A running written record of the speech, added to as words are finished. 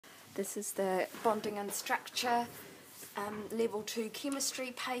This is the Bonding and Structure Level 2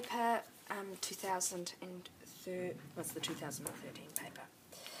 Chemistry paper, 2013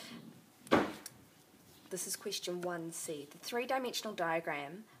 paper. This is question 1C. The three-dimensional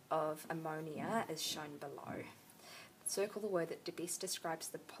diagram of ammonia is shown below. Circle the word that best describes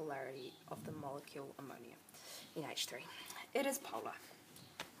the polarity of the molecule ammonia, NH3. It is polar.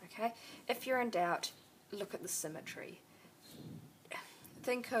 Okay? If you're in doubt, look at the symmetry.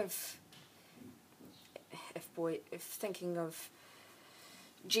 Think of, if thinking of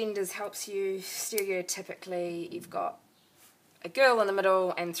genders helps you, stereotypically you've got a girl in the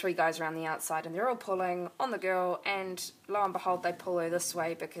middle and three guys around the outside, and they're all pulling on the girl, and lo and behold they pull her this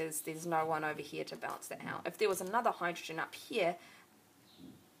way because there's no one over here to balance that out. If there was another hydrogen up here,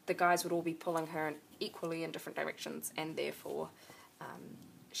 the guys would all be pulling her equally in different directions, and therefore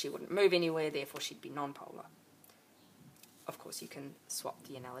she wouldn't move anywhere, therefore she'd be non-polar. Of course, you can swap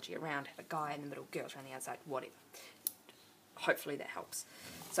the analogy around, have a guy in the middle, girls around the outside, whatever. Hopefully that helps.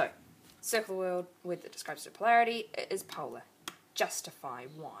 So, circle the word that describes the polarity. It is polar. Justify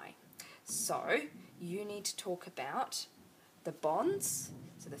why. So, you need to talk about the bonds.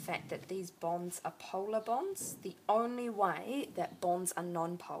 So the fact that these bonds are polar bonds. The only way that bonds are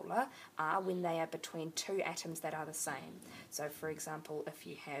non-polar are when they are between two atoms that are the same. So, for example, if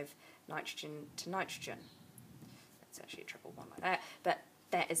you have nitrogen to nitrogen, it's actually a triple bond like that, but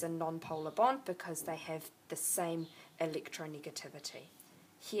that is a non-polar bond because they have the same electronegativity.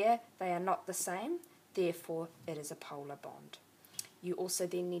 Here they are not the same, therefore it is a polar bond. You also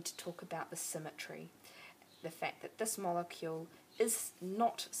then need to talk about the symmetry, the fact that this molecule is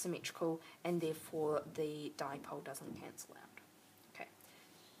not symmetrical and therefore the dipole doesn't cancel out. Okay,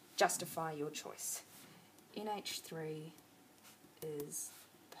 justify your choice. NH3 is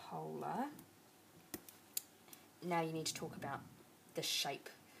polar. Now you need to talk about the shape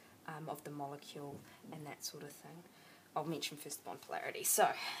of the molecule and that sort of thing. I'll mention first bond polarity.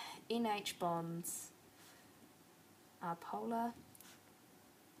 So, NH bonds are polar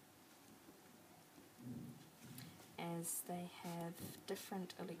as they have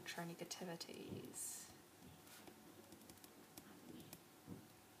different electronegativities.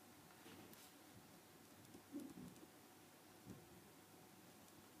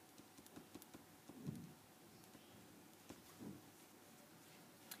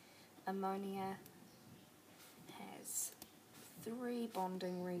 Ammonia has 3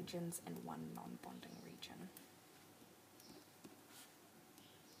 bonding regions and 1 non-bonding region.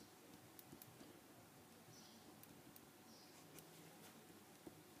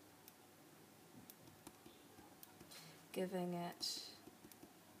 Giving it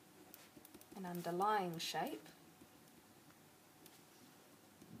an underlying shape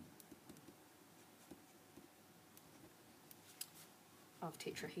of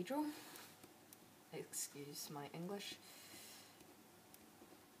tetrahedral, excuse my English,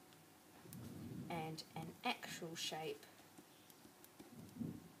 and an actual shape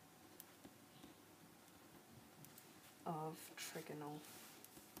of trigonal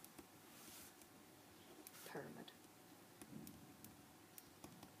pyramid.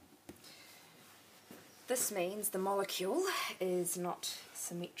 This means the molecule is not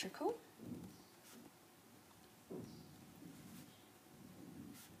symmetrical.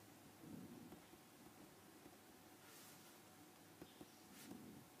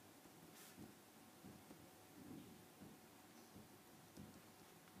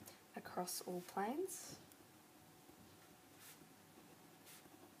 Across all planes.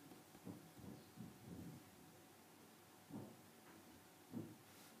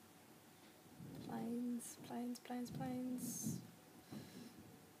 Planes.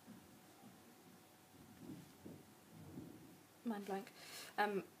 Mind blank.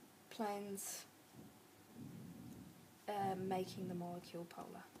 Planes making the molecule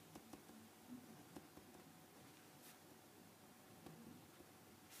polar.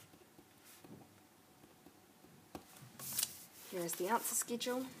 Here is the answer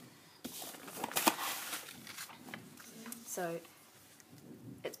schedule. So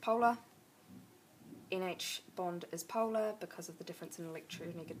it's polar. NH bond is polar because of the difference in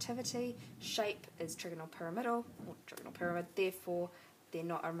electronegativity. Shape is trigonal pyramidal, or trigonal pyramid, therefore they're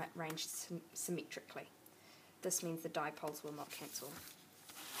not arranged symmetrically. This means the dipoles will not cancel.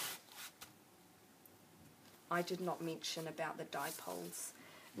 I did not mention about the dipoles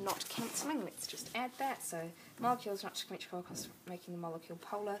not cancelling. Let's just add that. So molecule is not symmetrical because making the molecule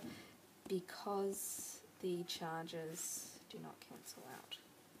polar because the charges do not cancel out.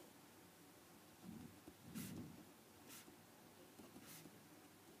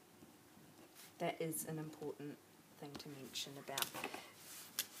 That is an important thing to mention about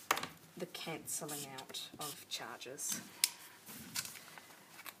the cancelling out of charges.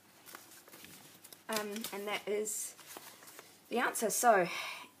 And that is the answer. So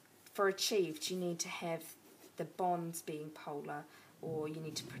for achieved, you need to have the bonds being polar, or you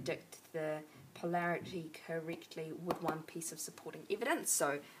need to predict the polarity correctly with one piece of supporting evidence.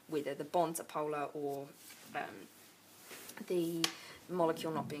 So whether the bonds are polar or the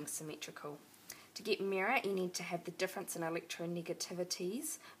molecule not being symmetrical. To get mirror, you need to have the difference in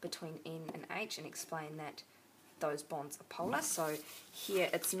electronegativities between N and H and explain that those bonds are polar. So here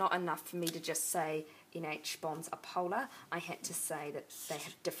it's not enough for me to just say NH bonds are polar. I had to say that they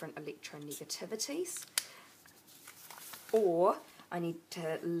have different electronegativities. Or I need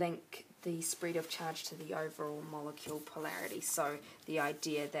to link the spread of charge to the overall molecule polarity. So the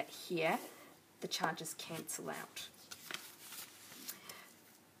idea that here the charges cancel out.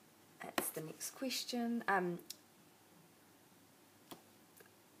 That's the next question.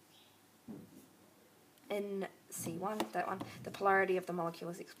 In C1, that one, the polarity of the molecule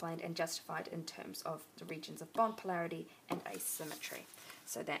is explained and justified in terms of the regions of bond polarity and asymmetry.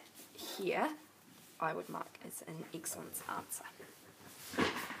 So that here I would mark as an excellence answer.